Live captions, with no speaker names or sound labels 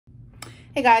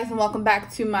Hey guys, and welcome back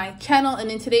to my channel.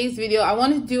 And in today's video I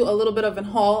wanted to do a little bit of a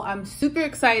haul. I'm super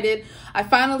excited. I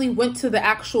finally went to the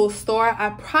actual store. I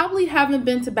probably haven't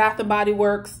been to Bath & Body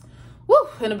Works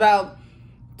in about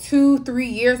 2-3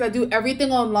 years. I do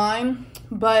everything online,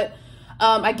 but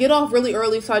I get off really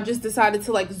early, so I just decided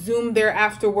to like zoom there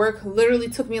after work. Literally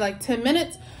took me like 10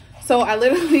 minutes. So I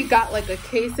literally got like a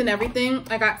case and everything.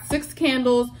 I got 6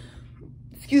 candles.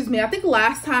 Excuse me, I think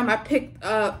last time I picked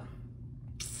up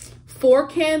 4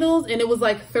 candles and it was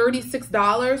like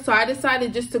 $36. So I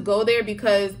decided just to go there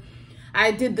because I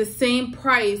did the same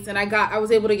price and I was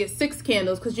able to get 6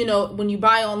 candles, because you know when you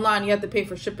buy online you have to pay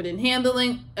for shipping and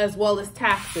handling as well as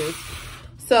taxes.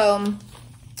 So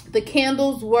the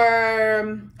candles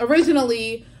were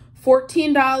originally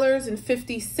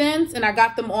 $14.50 and I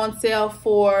got them on sale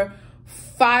for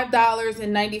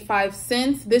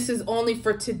 $5.95. This is only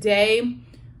for today,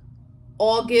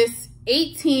 August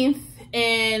 18th.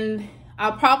 And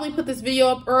I'll probably put this video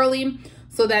up early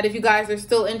so that if you guys are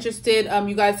still interested,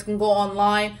 you guys can go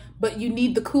online, but you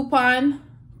need the coupon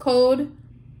code.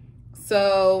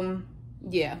 So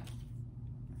yeah.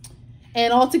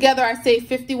 And altogether I saved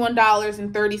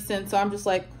 $51.30. So I'm just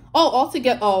like, oh,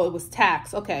 it was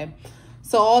tax. Okay.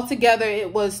 So altogether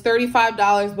it was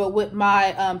 $35, but with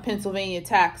my Pennsylvania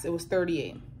tax, it was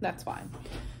 $38. That's fine.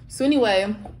 So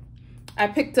anyway, I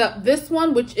picked up this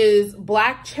one, which is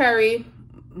Black Cherry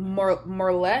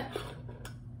Merlot.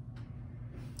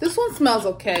 This one smells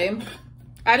okay.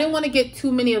 I didn't want to get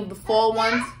too many of the fall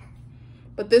ones,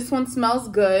 but this one smells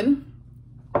good.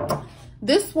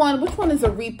 This one, which one is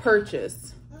a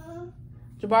repurchase?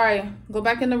 Jabari, go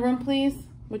back in the room, please,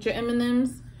 with your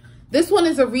M&Ms. This one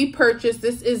is a repurchase.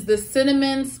 This is the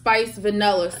Cinnamon Spice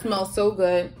Vanilla. It smells so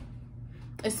good.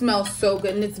 It smells so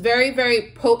good. And it's very,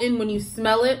 very potent when you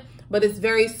smell it, but it's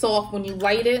very soft when you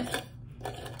light it.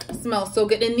 It smells so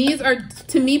good. And these are,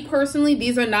 to me personally,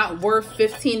 these are not worth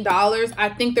 $15. I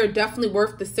think they're definitely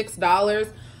worth the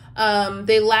 $6.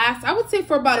 They last, I would say,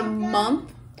 for about a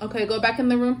month. Okay, go back in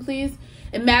the room, please.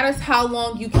 It matters how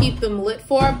long you keep them lit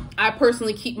for. I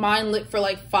personally keep mine lit for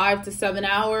like 5 to 7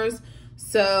 hours.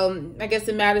 So I guess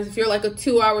it matters. If you're like a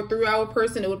 2-hour, 3-hour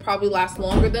person, it would probably last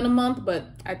longer than a month, but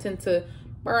I tend to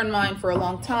burn mine for a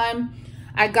long time.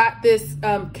 I got this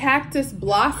Cactus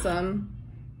Blossom,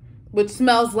 which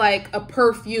smells like a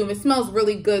perfume. It smells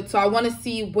really good. So I want to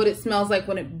see what it smells like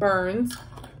when it burns.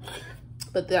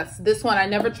 But that's this one. I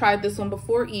never tried this one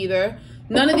before either.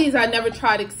 None of these I never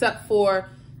tried except for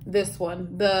this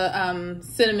one, the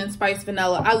Cinnamon Spice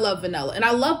Vanilla. I love vanilla. And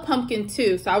I love pumpkin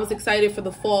too. So I was excited for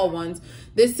the fall ones.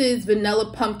 This is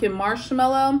Vanilla Pumpkin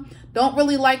Marshmallow. Don't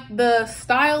really like the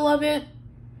style of it,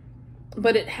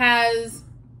 but it has...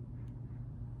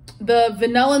 the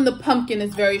vanilla and the pumpkin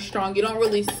is very strong. You don't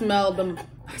really smell them.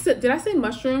 Did I say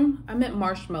mushroom? I meant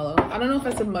marshmallow. I don't know if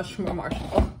I said mushroom or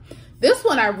marshmallow. This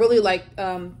one I really like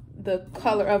the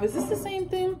color of. Is this the same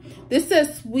thing? This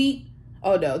says sweet.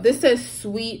 Oh no, this says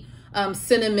sweet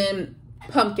cinnamon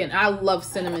pumpkin. I love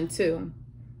cinnamon too.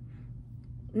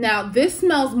 Now this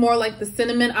smells more like the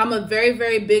cinnamon. I'm a very,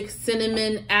 very big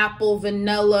cinnamon, apple,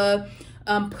 vanilla,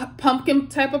 pumpkin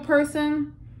type of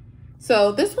person.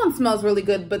 So this one smells really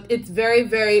good, but it's very,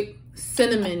 very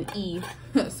cinnamon-y.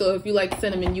 So if you like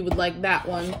cinnamon, you would like that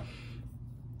one.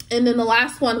 And then the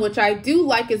last one, which I do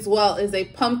like as well, is a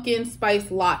pumpkin spice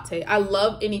latte. I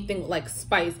love anything like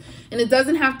spice. And it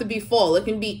doesn't have to be fall. It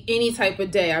can be any type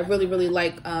of day. I really, really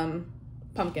like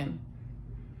pumpkin.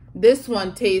 This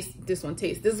one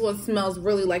smells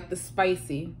really like the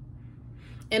spicy.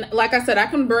 And like I said, I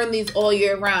can burn these all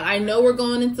year round. I know we're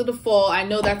going into the fall. I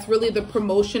know that's really the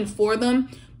promotion for them,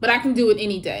 but I can do it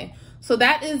any day. So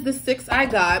that is the 6 I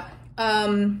got.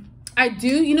 I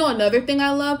do, you know, another thing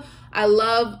I love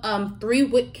 3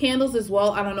 wick candles as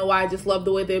well. I don't know why, I just love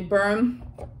the way they burn.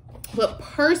 But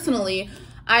personally,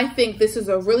 I think this is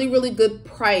a really, really good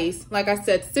price. Like I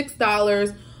said,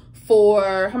 $6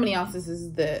 for, how many ounces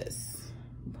is this?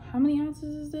 How many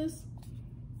ounces is this?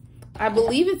 I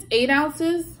believe it's 8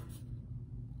 ounces.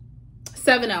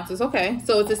 7 ounces. Okay,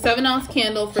 so it's a 7-ounce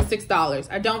candle for $6.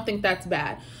 I don't think that's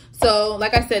bad. So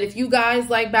like I said, if you guys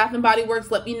like Bath & Body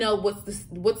Works, let me know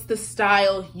what's the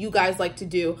style you guys like to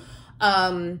do.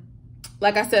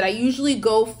 Like I said, I usually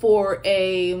go for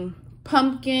a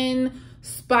pumpkin,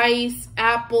 spice,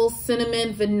 apple,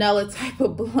 cinnamon, vanilla type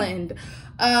of blend.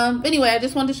 Anyway, I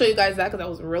just wanted to show you guys that because I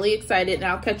was really excited, and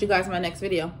I'll catch you guys in my next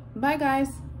video. Bye guys.